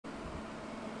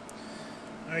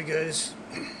Alright guys,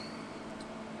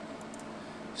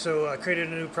 so I created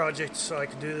a new project so I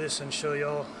can do this and show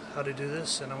y'all how to do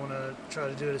this, and I want to try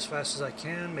to do it as fast as I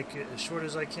can, make it as short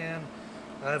as I can.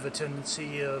 I have a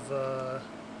tendency of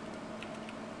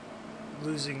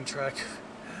losing track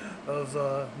of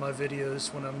my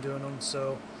videos when I'm doing them,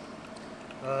 so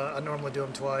I normally do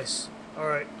them twice.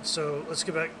 Alright, so let's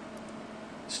get back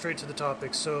straight to the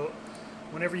topic. So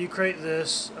whenever you create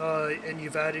this and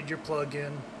you've added your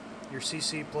plugin, your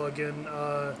CC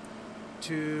plugin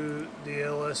to the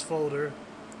ALS folder,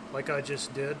 like I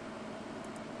just did,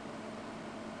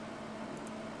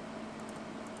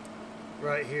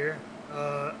 right here,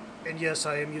 and yes,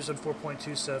 I am using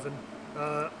 4.27,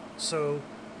 so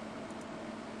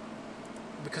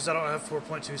because I don't have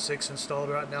 4.26 installed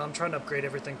right now, I'm trying to upgrade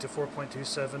everything to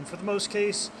 4.27. For the most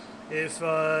case, if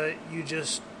you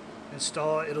just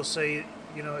install it, it'll say,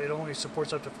 you know, it only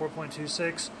supports up to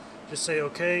 4.26. Just say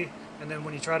OK, and then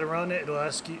when you try to run it,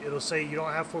 it'll say you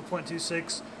don't have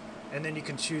 4.26, and then you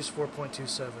can choose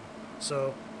 4.27.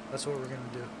 So that's what we're going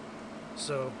to do.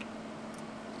 So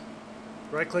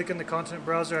right click in the content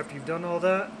browser after you've done all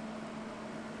that,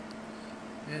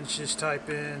 and just type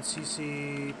in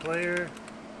CC player.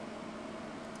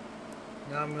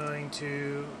 Now I'm going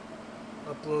to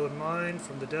upload mine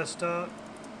from the desktop.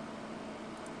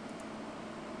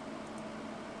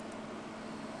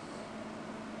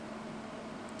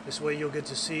 This way you'll get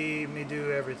to see me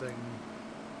do everything.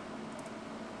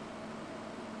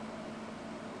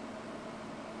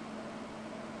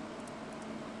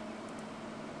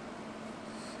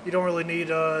 You don't really need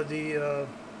the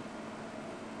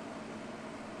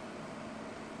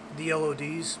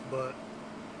LODs, but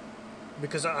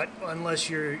because unless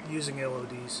you're using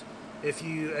LODs. If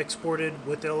you exported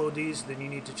with LODs, then you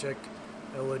need to check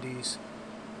LODs.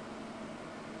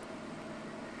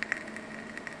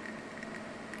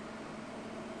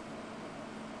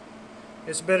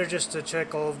 It's better just to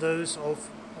check all of those,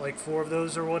 like 4 of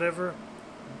those or whatever,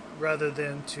 rather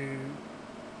than to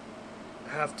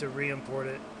have to re-import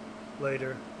it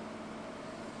later.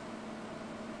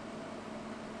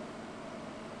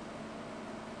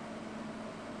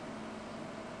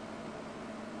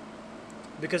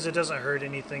 Because it doesn't hurt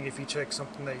anything if you check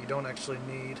something that you don't actually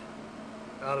need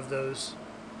out of those.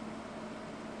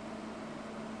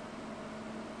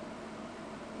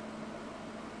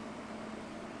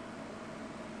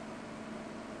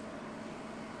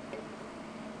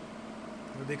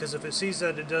 Because if it sees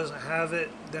that it doesn't have it,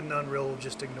 then Unreal will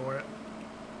just ignore it.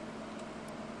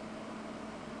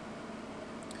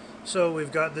 So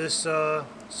we've got this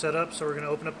set up, so we're going to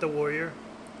open up the Warrior.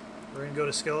 We're going to go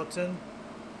to Skeleton,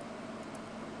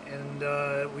 and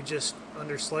we just,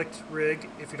 under Select Rig,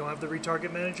 if you don't have the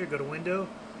Retarget Manager, go to Window,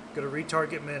 go to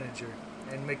Retarget Manager,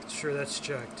 and make sure that's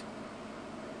checked.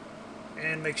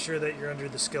 And make sure that you're under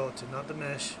the skeleton, not the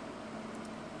mesh.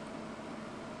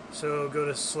 So go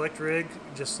to Select Rig,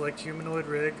 just select Humanoid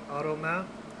Rig, Auto Map,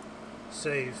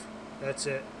 Save. That's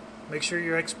it. Make sure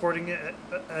you're exporting it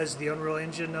as the Unreal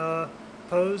Engine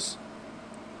pose.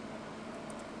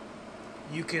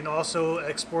 You can also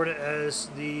export it as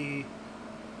the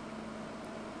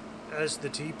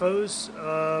T-pose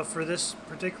for this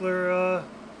particular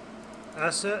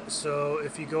asset. So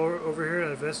if you go over here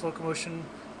to Advanced Locomotion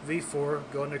V4,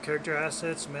 go under Character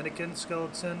Assets, Mannequin,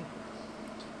 Skeleton,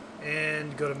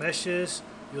 and go to Meshes.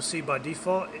 You'll see by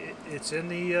default it's in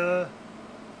the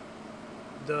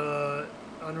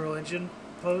Unreal Engine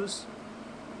pose,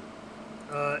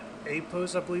 A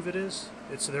pose, I believe it is.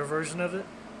 It's their version of it.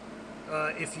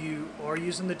 If you are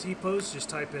using the T pose, just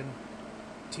type in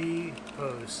T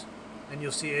pose, and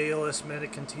you'll see ALS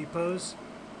Mannequin T pose,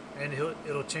 and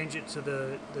it'll change it to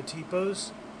the T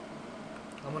pose.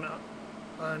 I'm gonna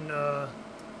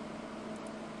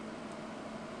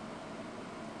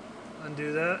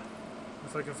undo that,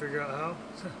 if I can figure out how.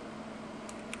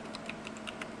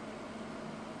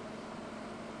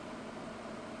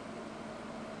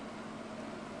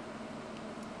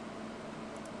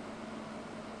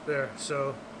 There,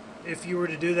 so if you were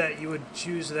to do that, you would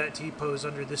choose that T-pose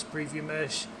under this preview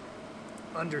mesh,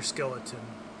 under skeleton,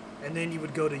 and then you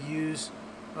would go to use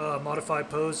modify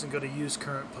pose and go to use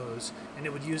current pose, and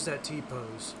it would use that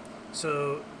T-pose.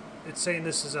 So it's saying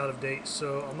this is out of date,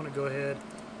 so I'm going to go ahead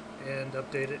and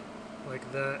update it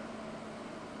like that.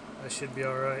 That should be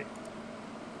alright.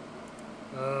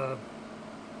 I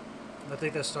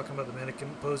think that's talking about the mannequin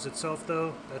pose itself,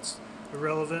 though. That's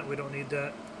irrelevant. We don't need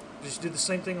that. Just do the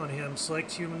same thing on him.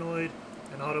 Select Humanoid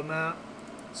and Auto Map.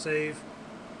 Save.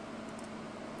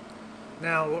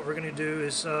 Now what we're going to do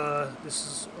is, this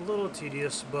is a little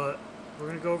tedious, but we're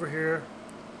going to go over here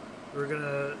we're going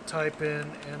to type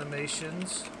in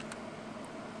animations.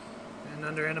 And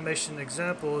under animation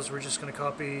examples, we're just going to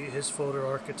copy his folder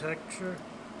architecture.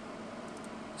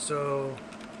 So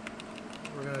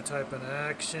we're going to type in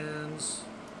actions,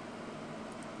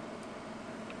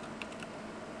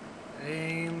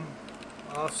 aim,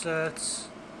 offsets,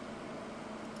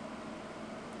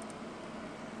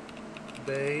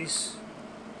 base,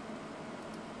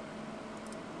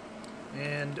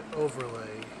 and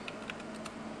overlay.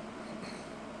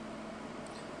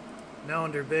 Now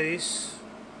under base,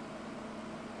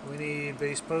 we need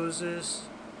base poses,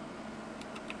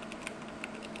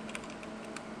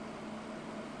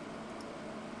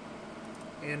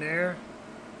 in air,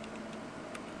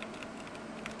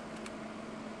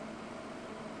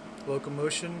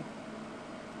 locomotion,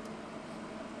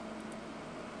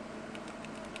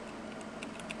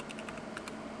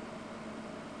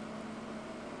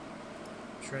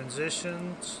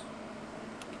 transitions,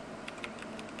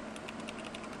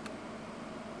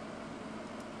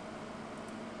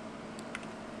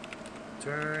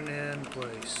 turn in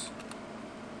place.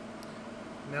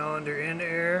 Now under in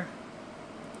air,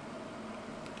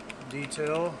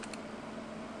 detail,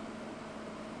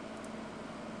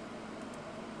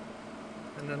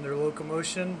 and under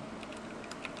locomotion,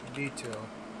 detail.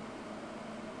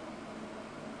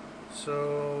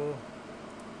 So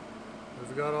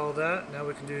we've got all that. Now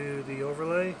we can do the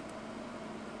overlay,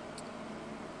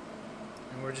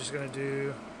 and we're just going to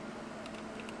do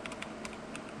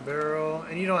barrel.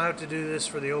 And you don't have to do this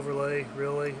for the overlay,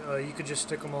 really. You could just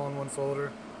stick them all in one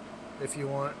folder if you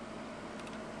want.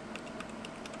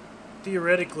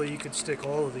 Theoretically, you could stick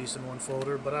all of these in one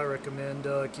folder, but I recommend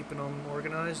keeping them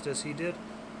organized as he did.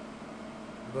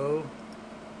 Bow,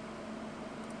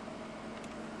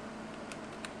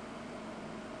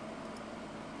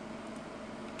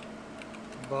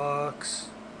 box,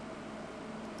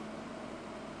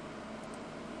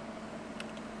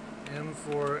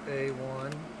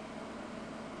 M4A1,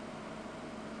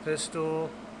 pistol,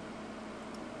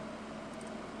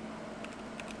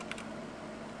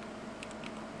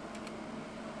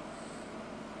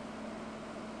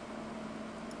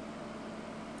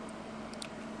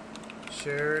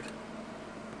 shared.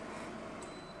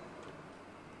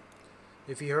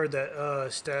 If you heard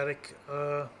that static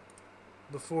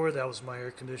before, that was my air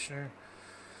conditioner.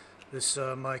 This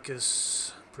mic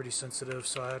is pretty sensitive,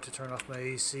 so I have to turn off my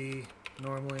AC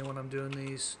normally when I'm doing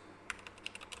these.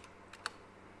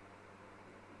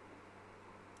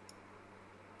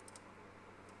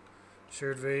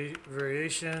 Shared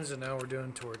variations, and now we're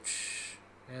doing torch,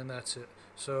 and that's it.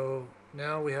 So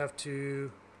now we have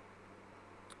to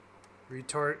we're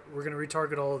going to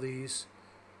retarget all of these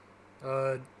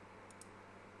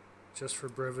just for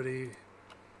brevity's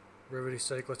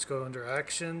sake. Let's go under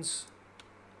actions,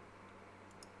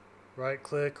 right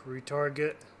click,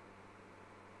 retarget.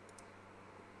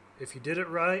 If you did it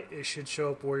right, it should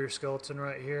show up warrior skeleton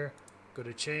right here. Go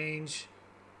to change,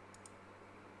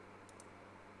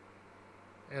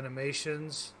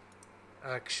 animations,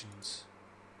 actions,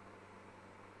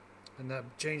 and that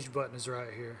change button is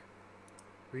right here.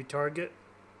 Retarget.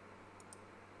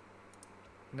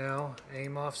 Now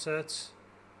aim offsets,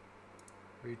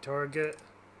 retarget,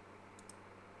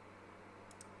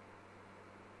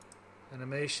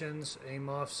 animations, aim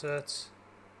offsets,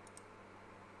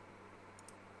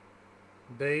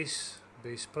 base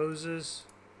poses,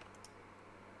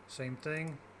 same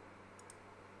thing,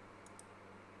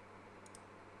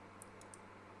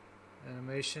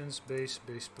 animations, base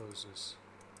poses,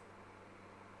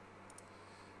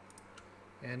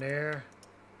 and air,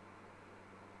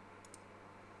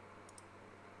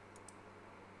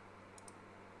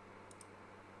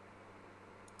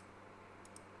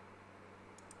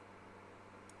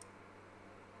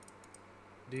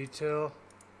 detail,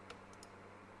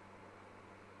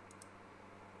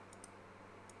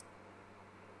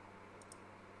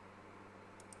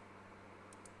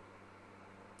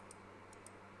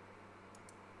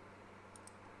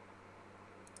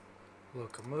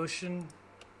 locomotion,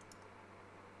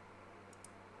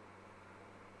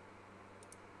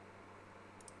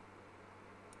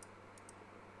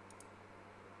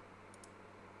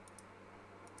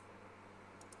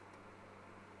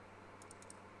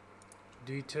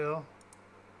 detail.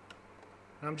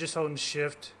 I'm just holding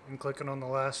shift and clicking on the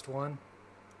last one.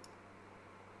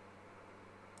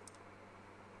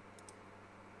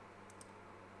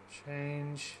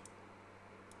 Change,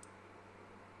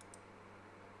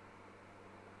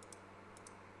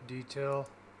 detail,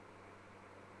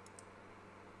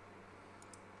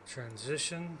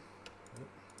 transition,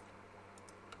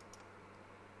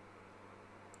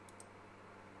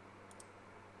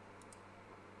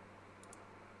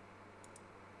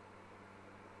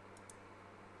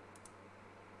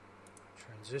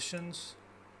 Transitions.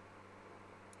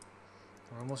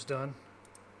 We're almost done.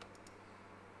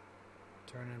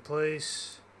 Turn in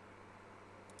place.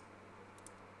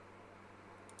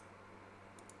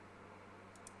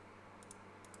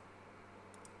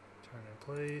 Turn in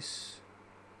place.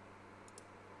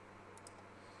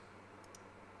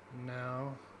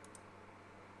 Now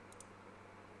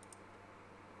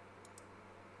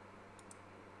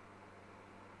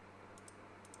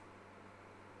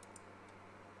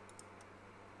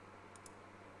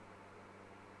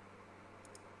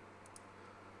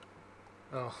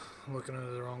oh, I'm looking at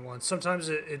the wrong one. Sometimes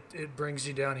it brings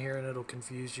you down here and it'll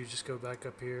confuse you. Just go back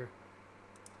up here.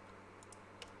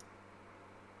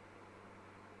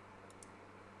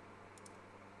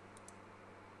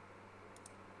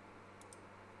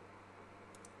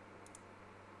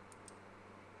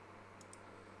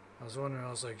 I was wondering, I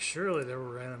was like, surely there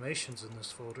were animations in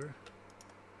this folder.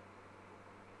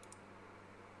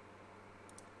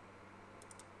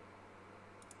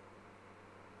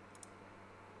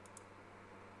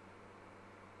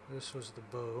 This was the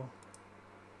bow.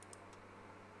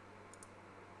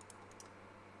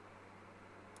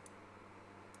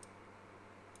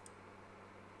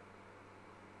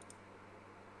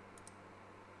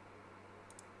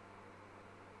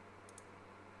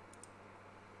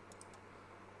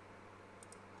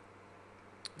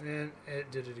 And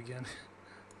it did it again.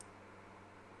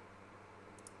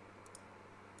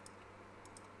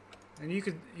 And you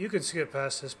could skip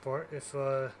past this part if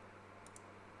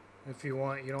you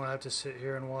want. You don't have to sit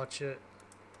here and watch it.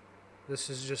 This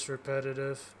is just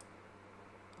repetitive.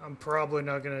 I'm probably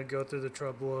not going to go through the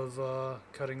trouble of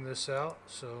cutting this out,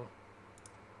 so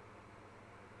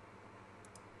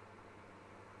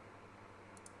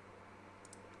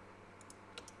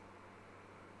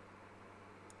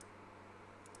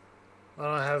I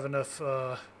don't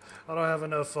have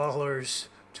enough followers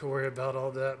to worry about all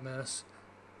that mess.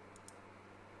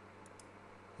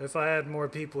 If I had more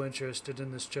people interested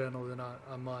in this channel, then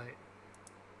I might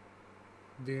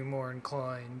be more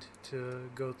inclined to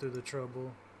go through the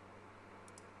trouble.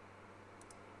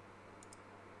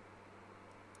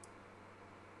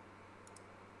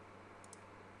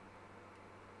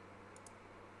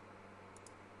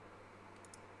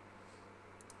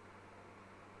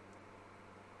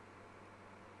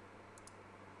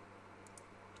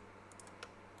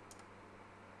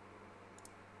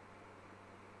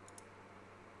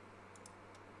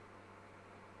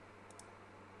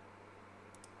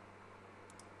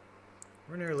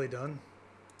 We're nearly done.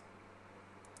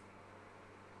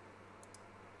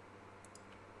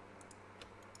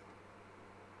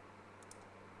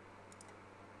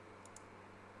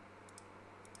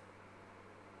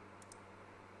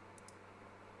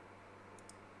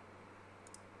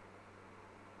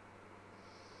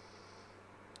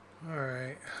 All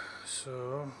right,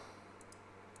 so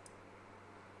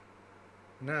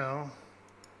now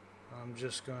I'm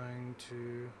just going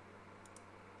to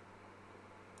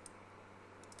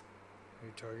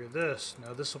retarget this.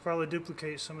 Now this will probably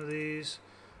duplicate some of these,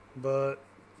 but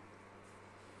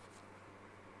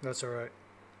that's alright.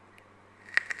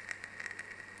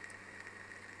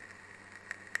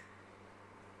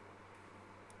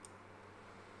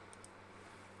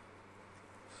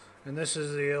 And this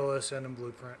is the ALS and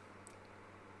blueprint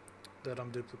that I'm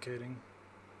duplicating.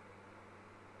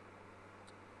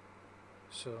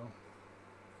 So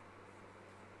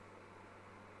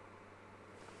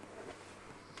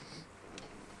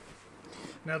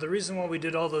now the reason why we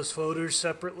did all those folders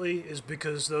separately is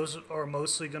because those are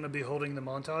mostly going to be holding the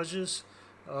montages.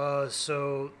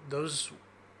 So those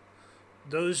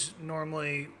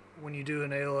normally, when you do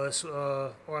an ALS,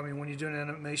 when you do an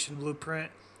animation blueprint,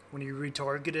 when you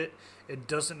retarget it, it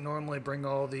doesn't normally bring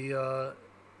all the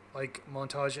like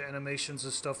montage animations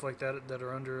and stuff like that that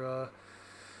are under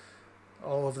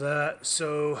all of that.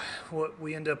 So what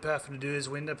we end up having to do is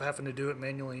we end up having to do it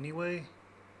manually anyway.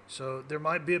 So there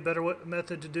might be a better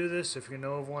method to do this. If you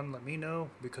know of one, let me know,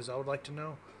 because I would like to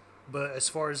know. But as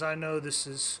far as I know, this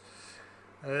is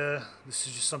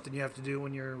just something you have to do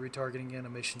when you're retargeting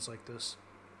animations like this.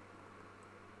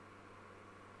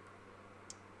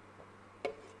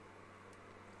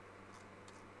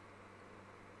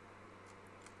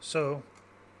 So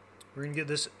we're going to get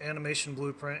this animation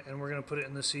blueprint and we're going to put it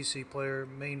in the CC player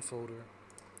main folder.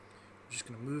 I'm just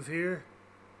going to move here.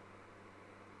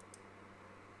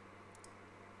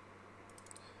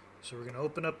 So we're going to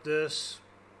open up this.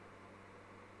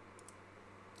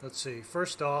 Let's see.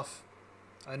 First off,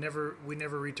 we never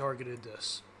retargeted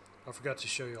this. I forgot to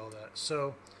show you all that.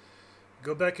 So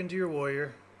go back into your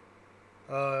warrior.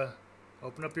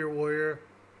 Open up your warrior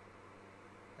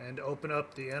and open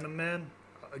up the Animan.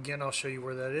 again, I'll show you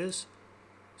where that is.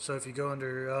 So if you go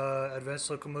under Advanced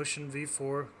Locomotion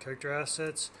V4, Character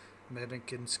Assets,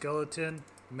 Mannequin Skeleton,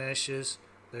 Meshes,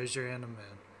 there's your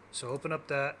Animan. So open up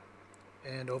that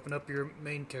and open up your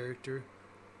main character.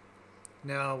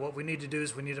 Now what we need to do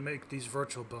is we need to make these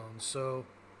virtual bones. So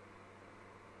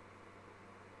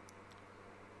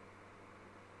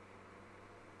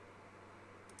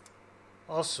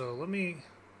also, let me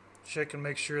check and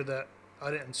make sure that I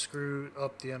didn't screw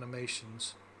up the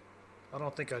animations. I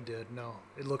don't think I did. No,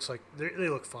 it looks like they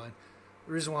look fine.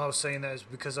 The reason why I was saying that is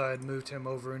because I had moved him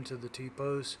over into the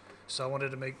T-pose, so I wanted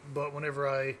to make. But whenever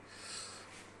I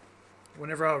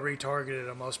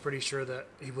retargeted him, I was pretty sure that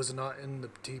he was not in the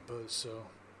T-pose, so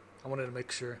I wanted to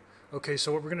make sure. Okay,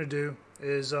 so what we're gonna do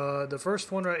is the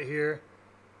first one right here.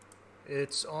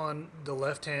 It's on the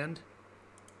left hand,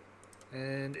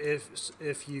 and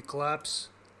if you collapse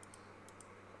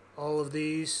all of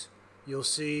these, you'll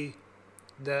see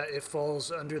that it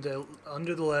falls under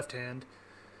the left hand,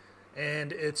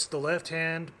 and it's the left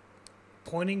hand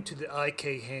pointing to the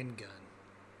IK handgun.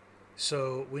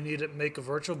 So we need to make a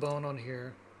virtual bone on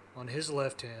here on his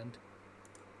left hand,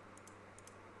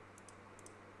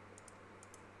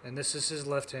 and this is his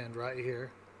left hand right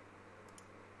here.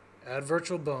 Add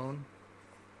virtual bone,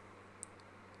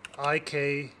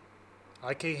 IK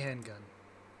handgun.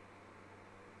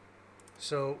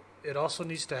 So it also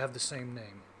needs to have the same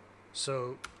name.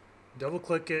 So double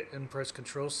click it and press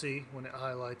Control C when it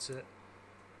highlights it,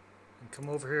 and come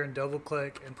over here and double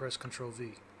click and press Control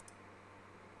V.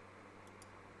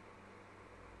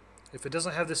 If it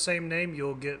doesn't have the same name,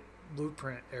 you'll get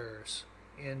blueprint errors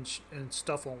and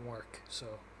stuff won't work.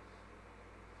 So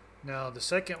now the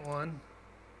second one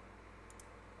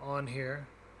on here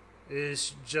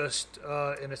is just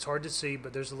and it's hard to see,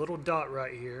 but there's a little dot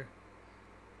right here,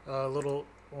 a little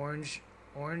orange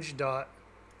dot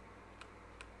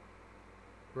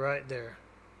right there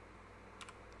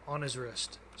on his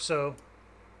wrist. So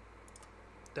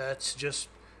that's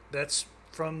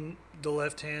from the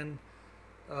left hand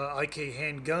IK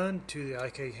handgun to the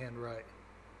IK hand right.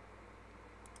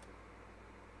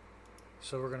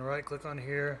 So we're going to right click on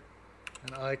here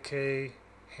and IK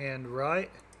hand right,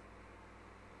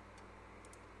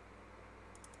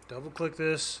 double click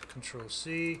this, Control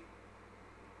C,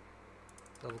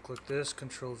 double click this,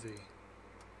 Control V.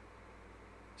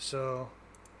 So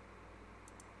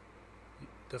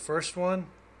the first one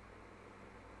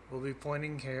will be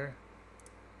pointing here,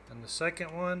 and the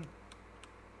second one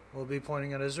will be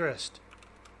pointing at his wrist.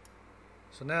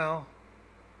 So now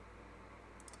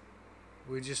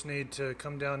we just need to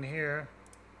come down here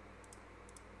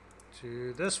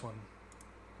to this one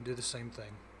and do the same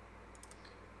thing.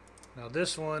 Now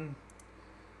this one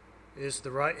is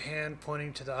the right hand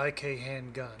pointing to the IK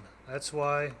handgun. That's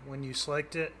why when you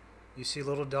select it, you see a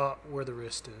little dot where the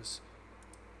wrist is.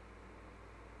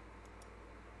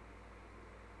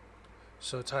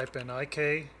 So type in IK,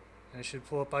 and it should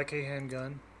pull up IK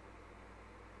handgun.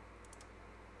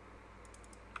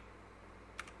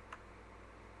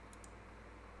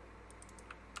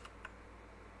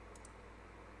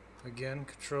 Again,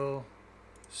 Control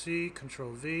C,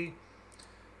 Control V.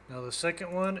 Now the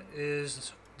second one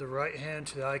is the right hand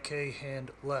to the IK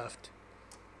hand left.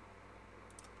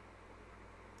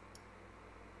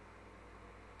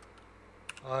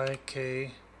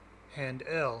 IK hand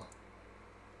L.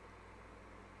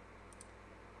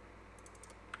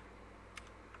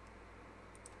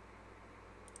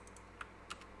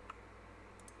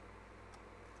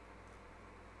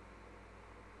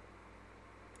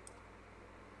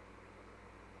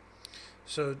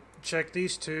 So check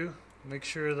these two. Make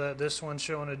sure that this one's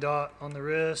showing a dot on the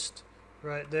wrist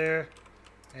right there,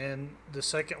 and the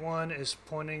second one is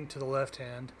pointing to the left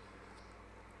hand.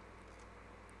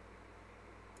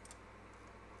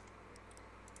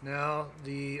 Now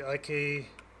the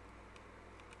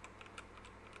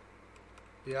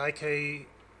IK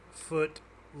foot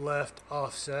left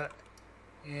offset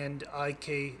and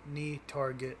IK knee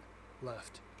target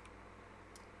left.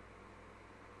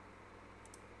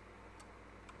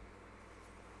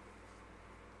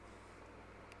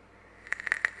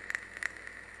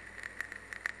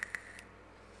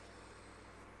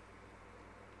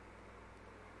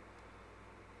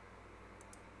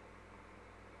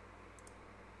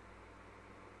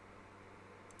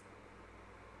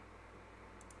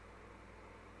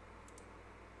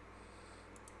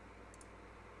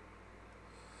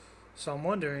 So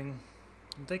I'm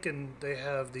thinking they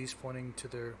have these pointing to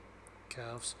their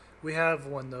calves. We have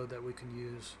one though that we can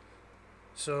use.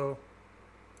 So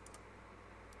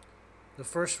the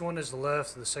first one is the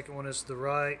left, the second one is the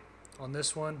right. On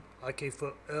this one, IK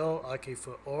foot L, IK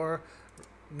foot R,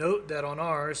 note that on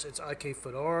ours it's IK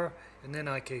foot R and then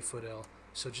IK foot L.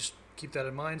 So just keep that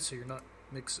in mind so you're not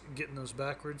getting those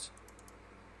backwards.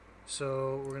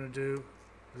 So we're going to do,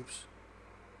 oops,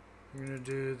 we're going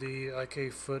to do the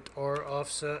IK foot R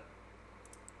offset.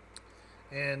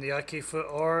 And the IK foot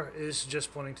R is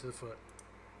just pointing to the foot.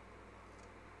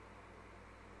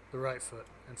 The right foot,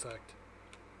 in fact.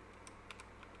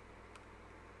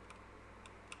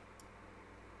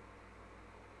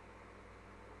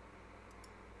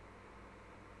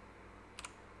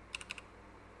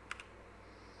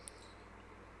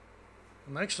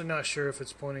 I'm actually not sure if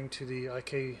it's pointing to the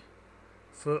IK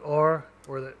foot R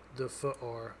or the foot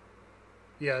R.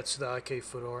 Yeah, it's the IK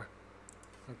foot R.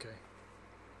 Okay.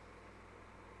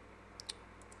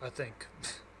 I think.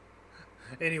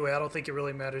 Anyway, I don't think it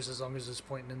really matters as long as it's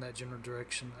pointing in that general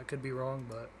direction. I could be wrong,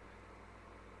 but...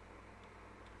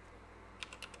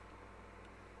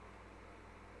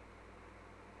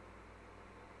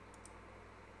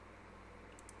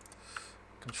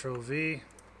 Control V.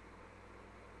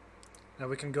 Now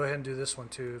we can go ahead and do this one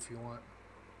too if you want.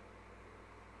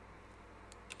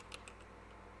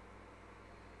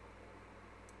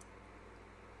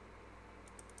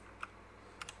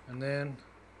 And then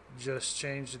just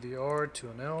change the R to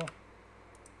an L.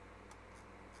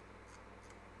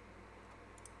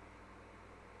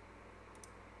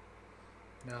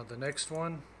 Now the next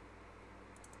one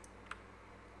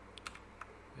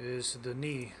is the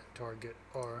knee target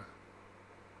R.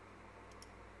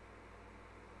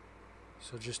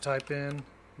 So just type in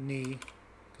knee,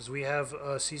 because we have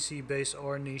a CC base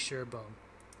R knee share bone.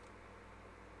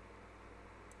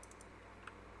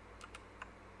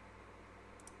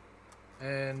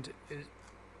 And it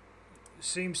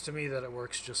seems to me that it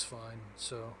works just fine.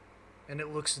 So, and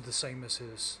it looks the same as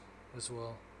his as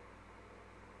well.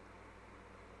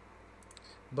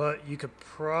 But you could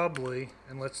probably,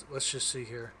 and let's just see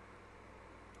here.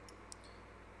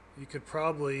 You could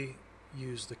probably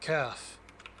use the calf.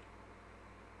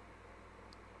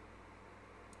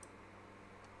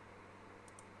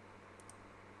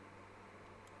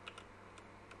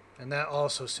 And that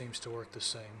also seems to work the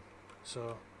same.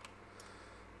 So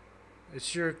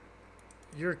it's your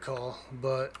call,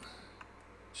 but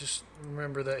just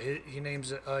remember that he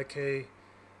names it IK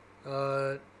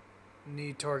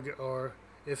knee target R.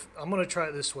 If I'm gonna try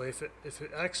it this way, if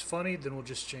it acts funny, then we'll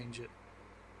just change it.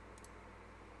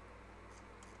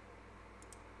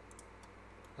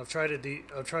 I've tried it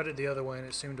the other way and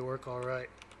it seemed to work all right,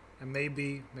 and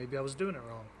maybe I was doing it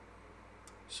wrong.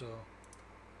 So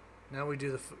now we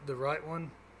do the right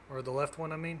one, or the left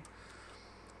one, I mean.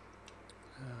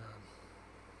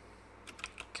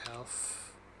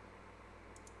 Calf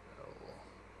L.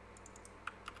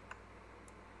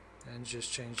 And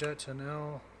just change that to an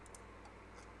L.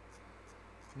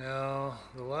 Now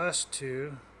the last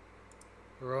two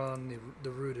are on the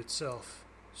root itself.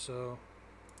 So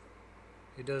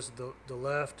he does the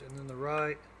left and then the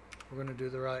right. We're going to do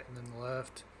the right and then the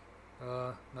left.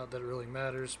 Not that it really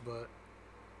matters, but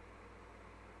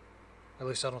at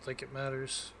least I don't think it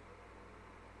matters.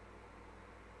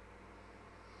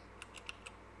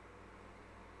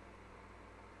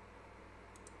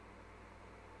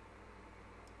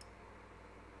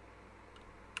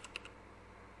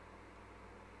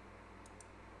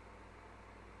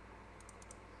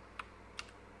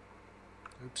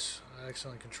 Oops, I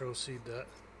accidentally Control-C'd that.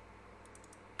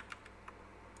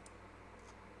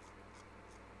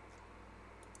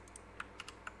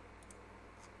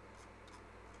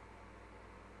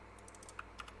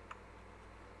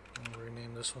 I'll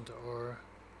rename this one to R.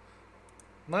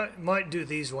 Might do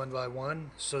these one by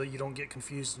one so that you don't get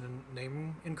confused and name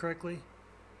them incorrectly.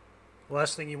 The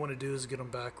last thing you want to do is get them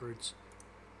backwards.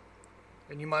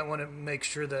 And you might want to make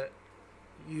sure that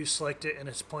you select it and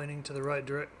it's pointing to the right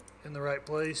in the right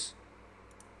place.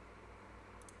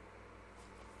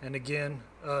 And again,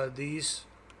 these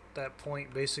that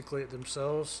point basically at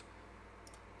themselves,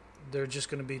 they're just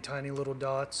going to be tiny little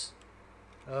dots.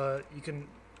 You can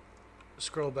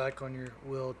scroll back on your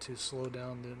wheel to slow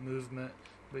down the movement,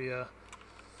 but yeah.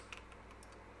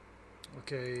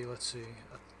 Okay, let's see.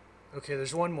 Okay,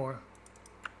 there's one more.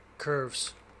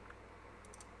 Curves.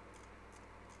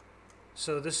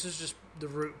 So this is just the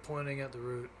root pointing at the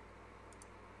root.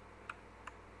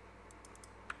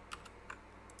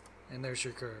 And there's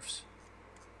your curves.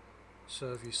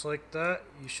 So if you select that,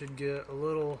 you should get a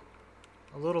little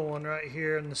one right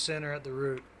here in the center at the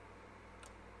root.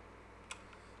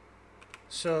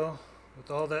 So with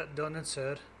all that done and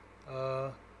said,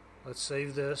 let's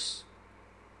save this.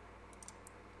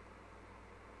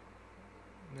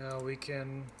 Now we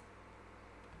can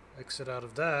exit out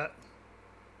of that.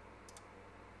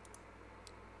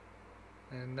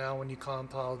 And now when you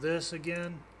compile this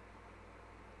again,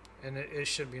 and it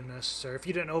should be necessary. If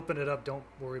you didn't open it up, don't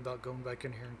worry about going back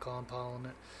in here and compiling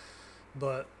it.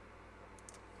 But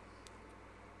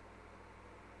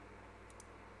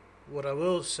what I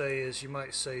will say is you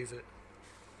might save it,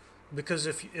 because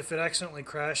if it accidentally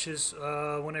crashes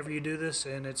whenever you do this,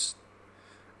 and it's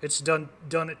done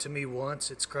it to me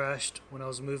once. It's crashed when I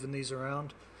was moving these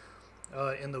around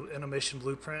in the animation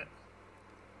blueprint.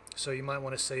 So you might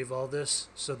want to save all this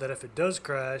so that if it does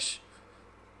crash,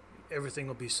 everything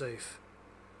will be safe.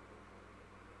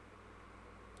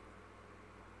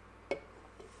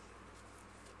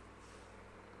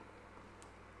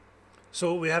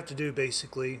 So what we have to do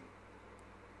basically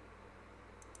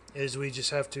is we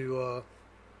just have to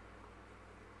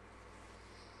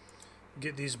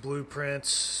get these blueprints,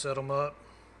 set them up.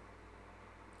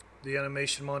 The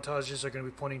animation montages are going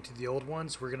to be pointing to the old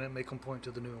ones. We're going to make them point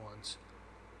to the new ones.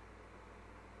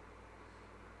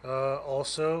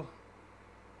 Also,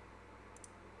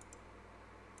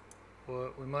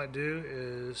 what we might do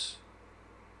is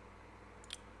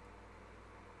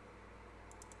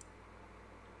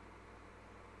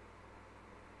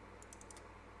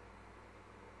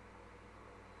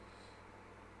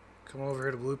come over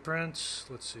here to blueprints.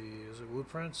 Let's see, is it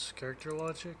blueprints? Character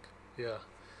logic? Yeah.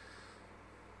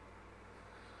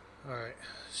 Alright,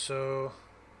 so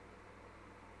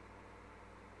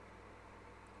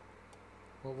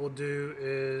what we'll do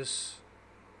is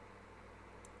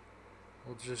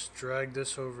we'll just drag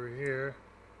this over here,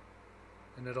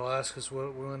 and it'll ask us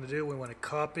what we want to do. We want to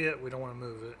copy it, we don't want to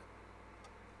move it.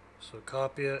 So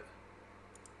copy it,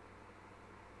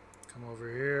 come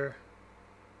over here.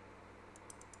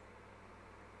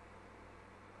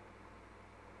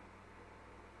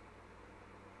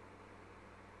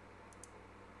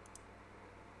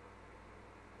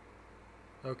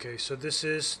 Okay, so this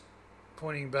is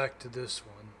pointing back to this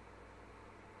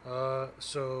one.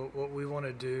 So what we want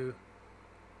to do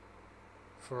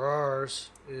for ours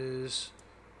is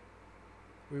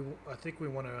I think we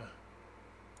want to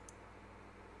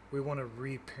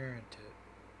reparent it.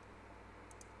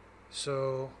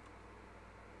 So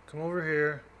come over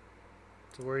here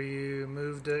to where you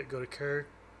moved it, go to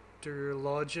character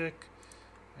logic,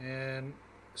 and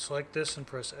select this and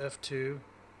press F2.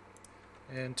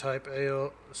 And type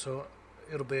so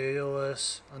it'll be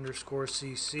ALS underscore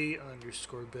CC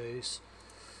underscore base.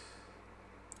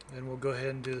 And we'll go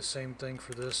ahead and do the same thing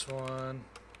for this one.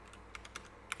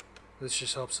 This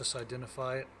just helps us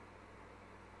identify it.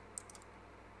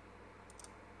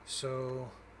 So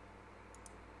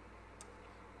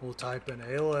we'll type in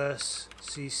ALS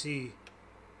CC,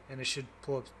 and it should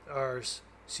pull up ours,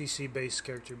 CC base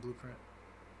character blueprint.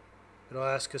 It'll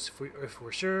ask us if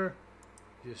we're sure.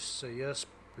 Just say yes,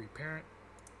 reparent.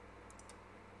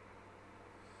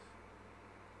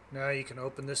 Now you can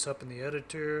open this up in the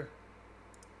editor,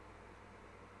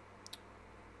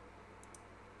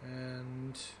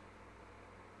 and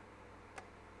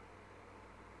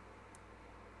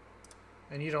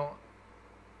you don't,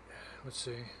 let's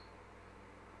see,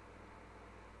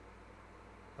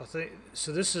 I think,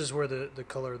 so this is where the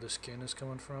color of the skin is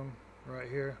coming from, right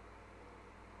here.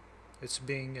 It's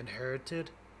being inherited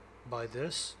by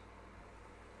this.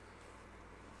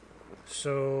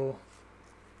 So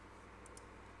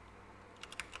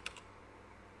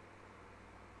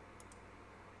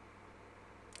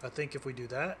I think if we do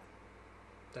that,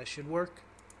 that should work.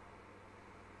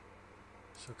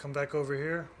 So come back over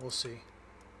here, we'll see.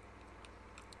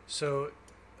 So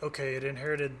okay, it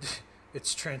inherited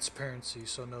its transparency,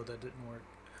 so no, that didn't work.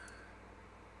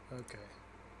 Okay.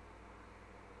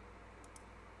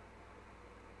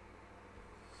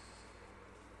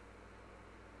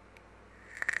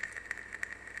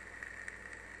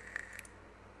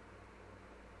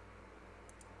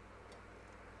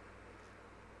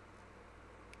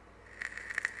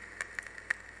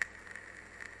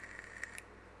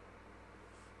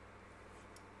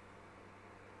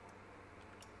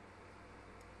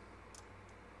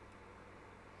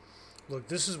 Look,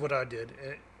 this is what I did,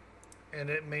 and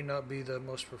it may not be the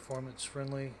most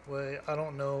performance-friendly way. I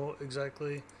don't know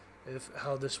exactly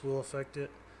how this will affect it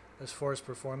as far as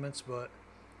performance, but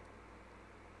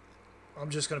I'm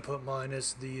just going to put mine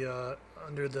as the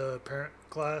under the parent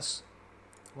class.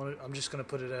 I'm just going to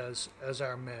put it as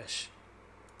our mesh.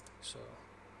 So,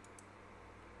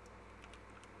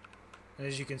 and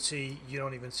as you can see, you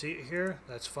don't even see it here.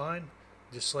 That's fine.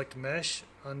 Just select mesh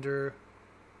under.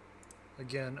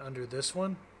 Again, under this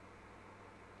one,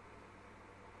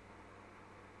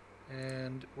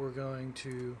 and we're going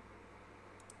to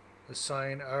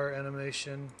assign our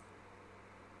animation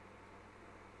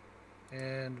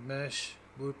and mesh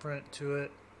blueprint to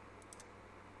it.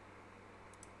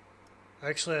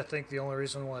 Actually, I think the only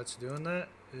reason why it's doing that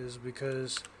is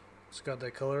because it's got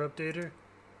that color updater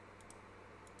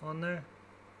on there.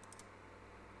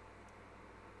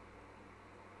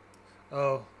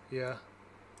 Oh, yeah.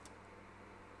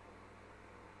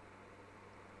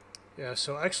 Yeah,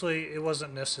 so actually it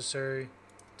wasn't necessary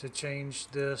to change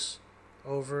this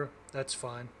over. That's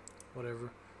fine.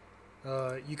 Whatever.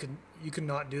 You can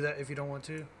not do that if you don't want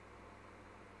to.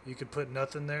 You could put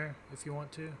nothing there if you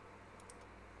want to.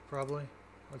 Probably.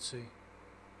 Let's see.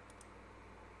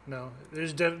 No,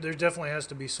 there definitely has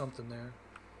to be something there.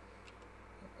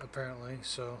 Apparently,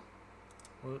 so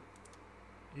well,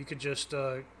 you could just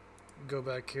go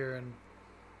back here and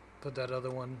put that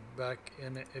other one back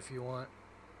in it if you want.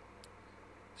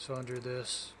 So under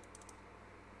this,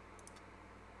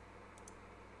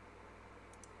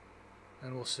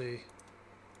 and we'll see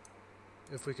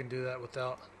if we can do that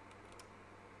without.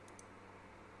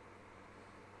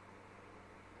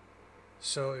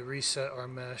 So it reset our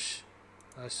mesh.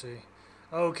 I see.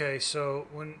 Okay, so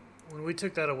when we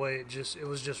took that away, it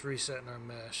was just resetting our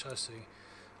mesh. I see.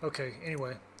 Okay,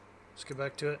 anyway, let's get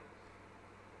back to it.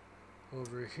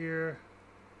 Over here.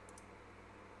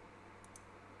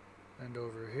 And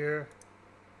over here.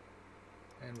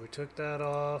 And we took that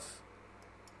off.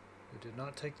 We did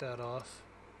not take that off.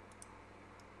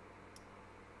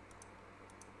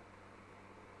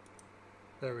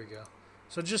 There we go.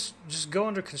 So just go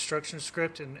under construction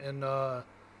script and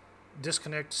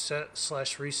disconnect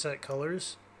set/reset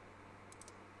colors.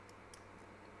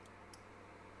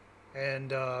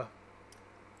 And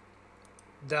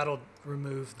that'll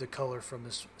remove the color from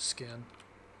this skin.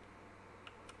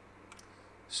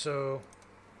 So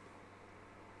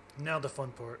now the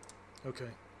fun part.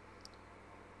 Okay.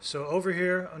 So over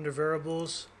here under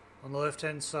variables on the left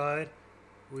hand side,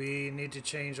 we need to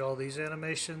change all these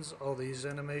animations,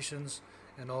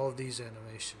 and all of these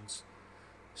animations.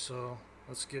 So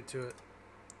let's get to it.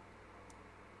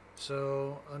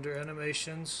 So under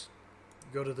animations,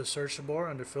 go to the search bar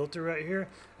under filter right here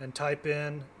and type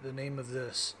in the name of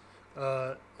this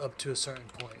up to a certain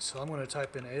point. So I'm going to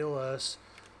type in ALS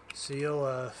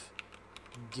CLF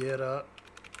get up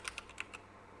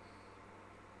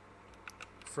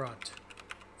front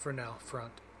for now,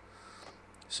 front.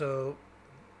 So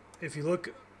if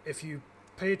you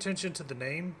pay attention to the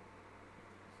name,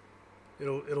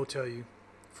 it'll tell you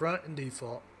front and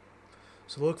default.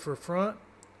 So look for front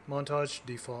montage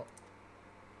default,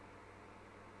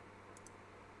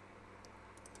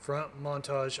 front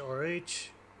montage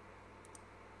RH,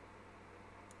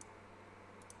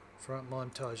 front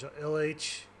montage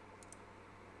LH,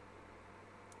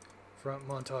 front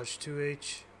montage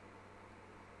 2H.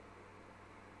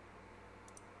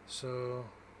 So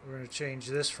we're going to change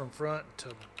this from front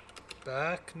to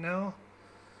back now,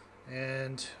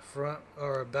 and front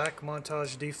or back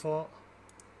montage default,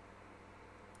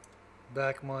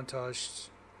 back montage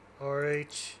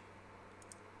RH,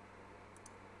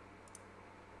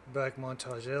 back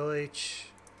montage LH,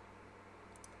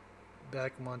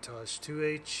 back montage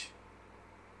 2H.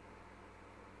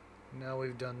 Now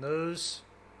we've done those.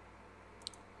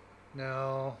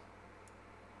 Now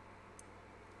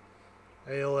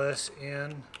ALS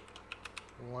in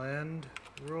land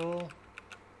roll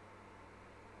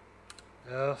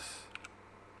F.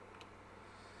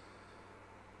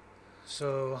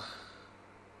 So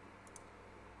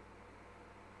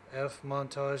F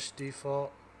montage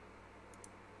default,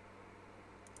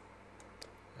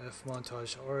 F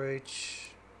montage RH,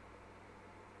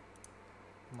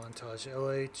 montage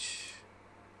LH,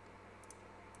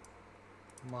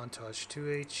 montage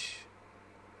 2H.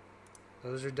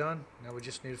 Those are done. Now we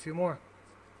just need a few more.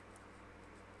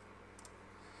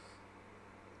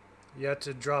 You have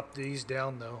to drop these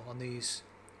down though on these.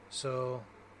 So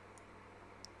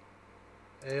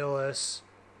ALS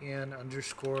in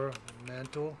underscore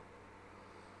mantle,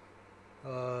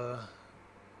 2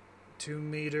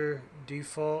 meter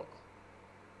default,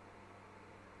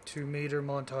 2 meter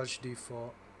montage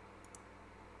default,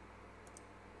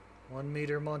 1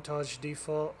 meter montage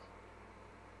default,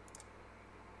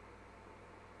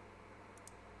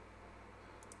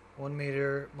 1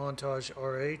 meter montage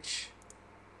RH,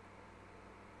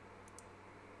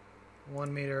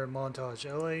 1 meter montage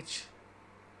LH,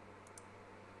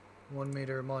 1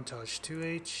 meter montage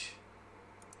 2H,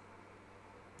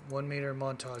 1 meter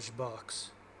montage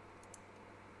box.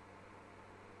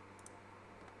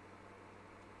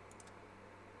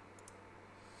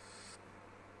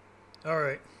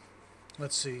 Alright,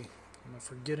 let's see. Am I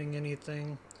forgetting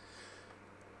anything?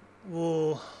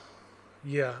 Well,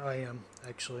 yeah, I am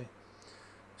actually.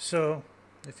 So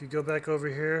if you go back over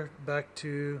here, back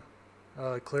to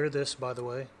clear this, by the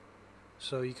way,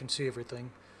 so you can see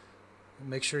everything.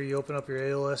 Make sure you open up your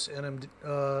ALS NM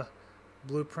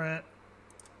blueprint.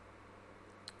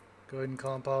 Go ahead and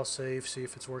compile, save, see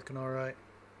if it's working all right.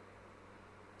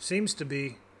 Seems to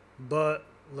be, but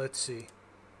let's see.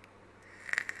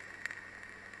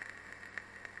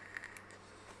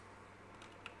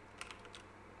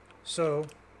 So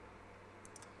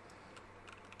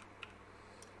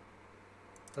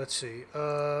let's see.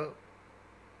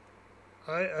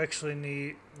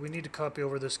 We need to copy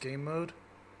over this game mode.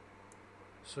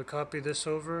 So copy this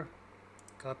over,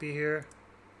 copy here.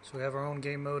 So we have our own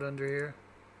game mode under here.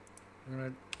 We're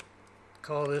going to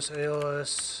call this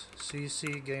ALS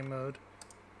CC game mode,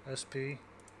 SP.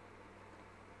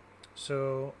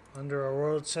 So under our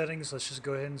world settings, let's just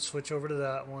go ahead and switch over to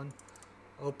that one.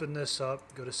 Open this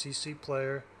up, go to CC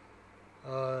player,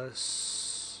 go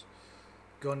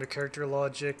under character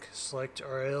logic, select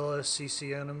our ALS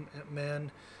CC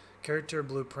man character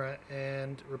blueprint,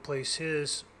 and replace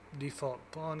his default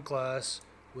pawn class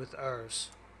with ours.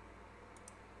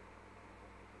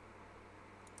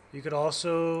 You could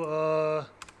also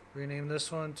rename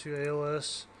this one to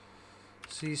ALS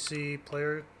CC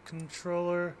player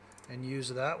controller and use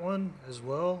that one as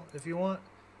well if you want.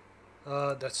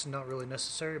 That's not really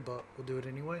necessary, but we'll do it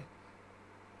anyway.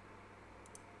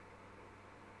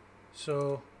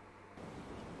 So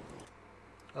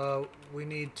we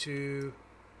need to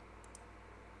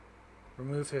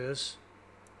remove his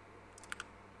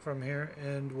from here,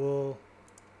 and we'll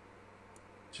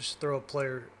just throw a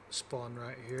player spawn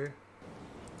right here.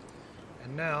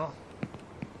 And now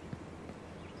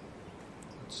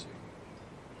let's see.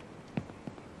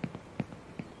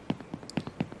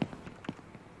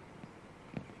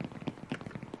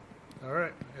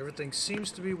 Alright, everything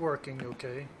seems to be working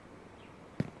okay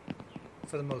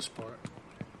for the most part.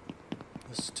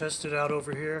 Let's test it out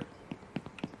over here.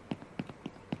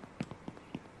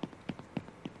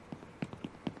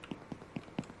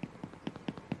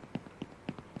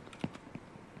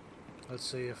 Let's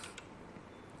see if...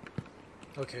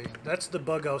 Okay, that's the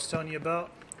bug I was telling you about,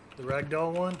 the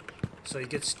ragdoll one. So you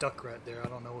get stuck right there. I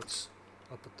don't know what's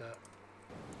up with that.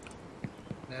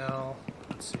 Now,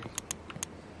 let's see.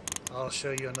 I'll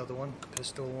show you another one,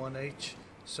 pistol 1H.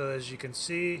 So as you can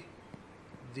see,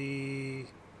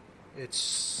 it's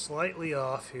slightly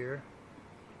off here.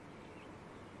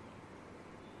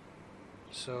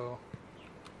 So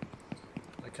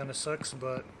that kind of sucks,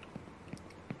 but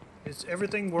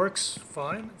everything works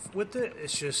fine with it.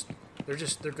 It's just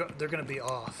they're gonna be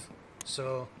off.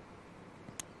 So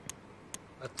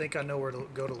I think I know where to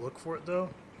go to look for it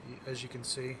though. As you can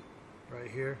see, right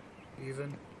here,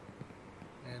 even.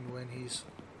 And when he's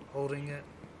holding it,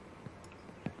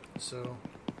 so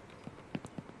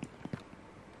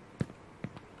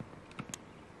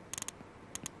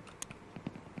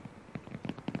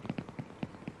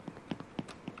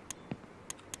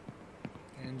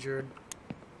injured,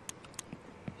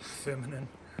 feminine,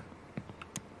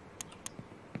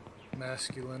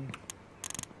 masculine,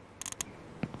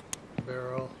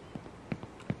 barrel.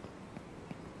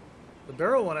 The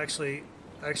barrel one actually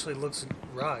looks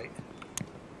right.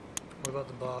 What about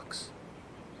the box?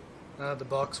 The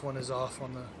box one is off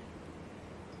on the...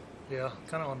 Yeah,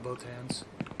 kind of on both hands.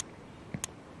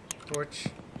 Torch.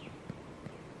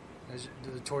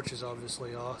 The torch is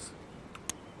obviously off.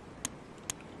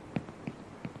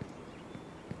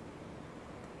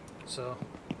 So,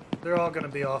 they're all going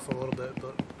to be off a little bit,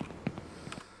 but...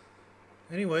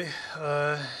 Anyway,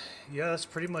 yeah, that's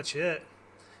pretty much it.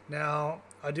 Now,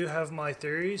 I do have my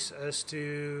theories as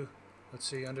to... Let's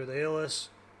see, under the ALS...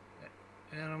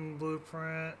 Anim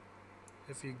blueprint,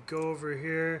 if you go over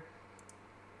here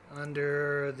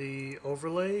under the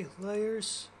overlay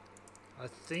layers, I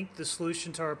think the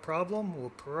solution to our problem will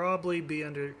probably be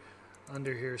under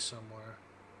here somewhere.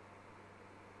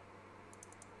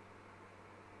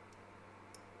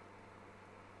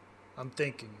 I'm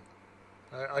thinking.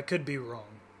 I could be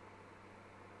wrong,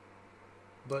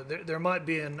 but there might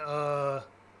be an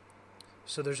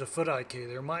so there's a foot IK.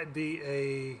 There might be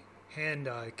a hand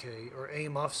IK or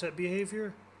aim offset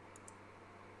behavior.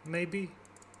 Maybe.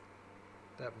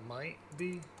 That might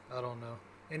be. I don't know.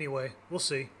 Anyway, we'll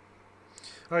see.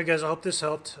 Alright guys, I hope this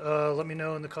helped. Let me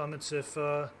know in the comments if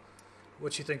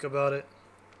what you think about it.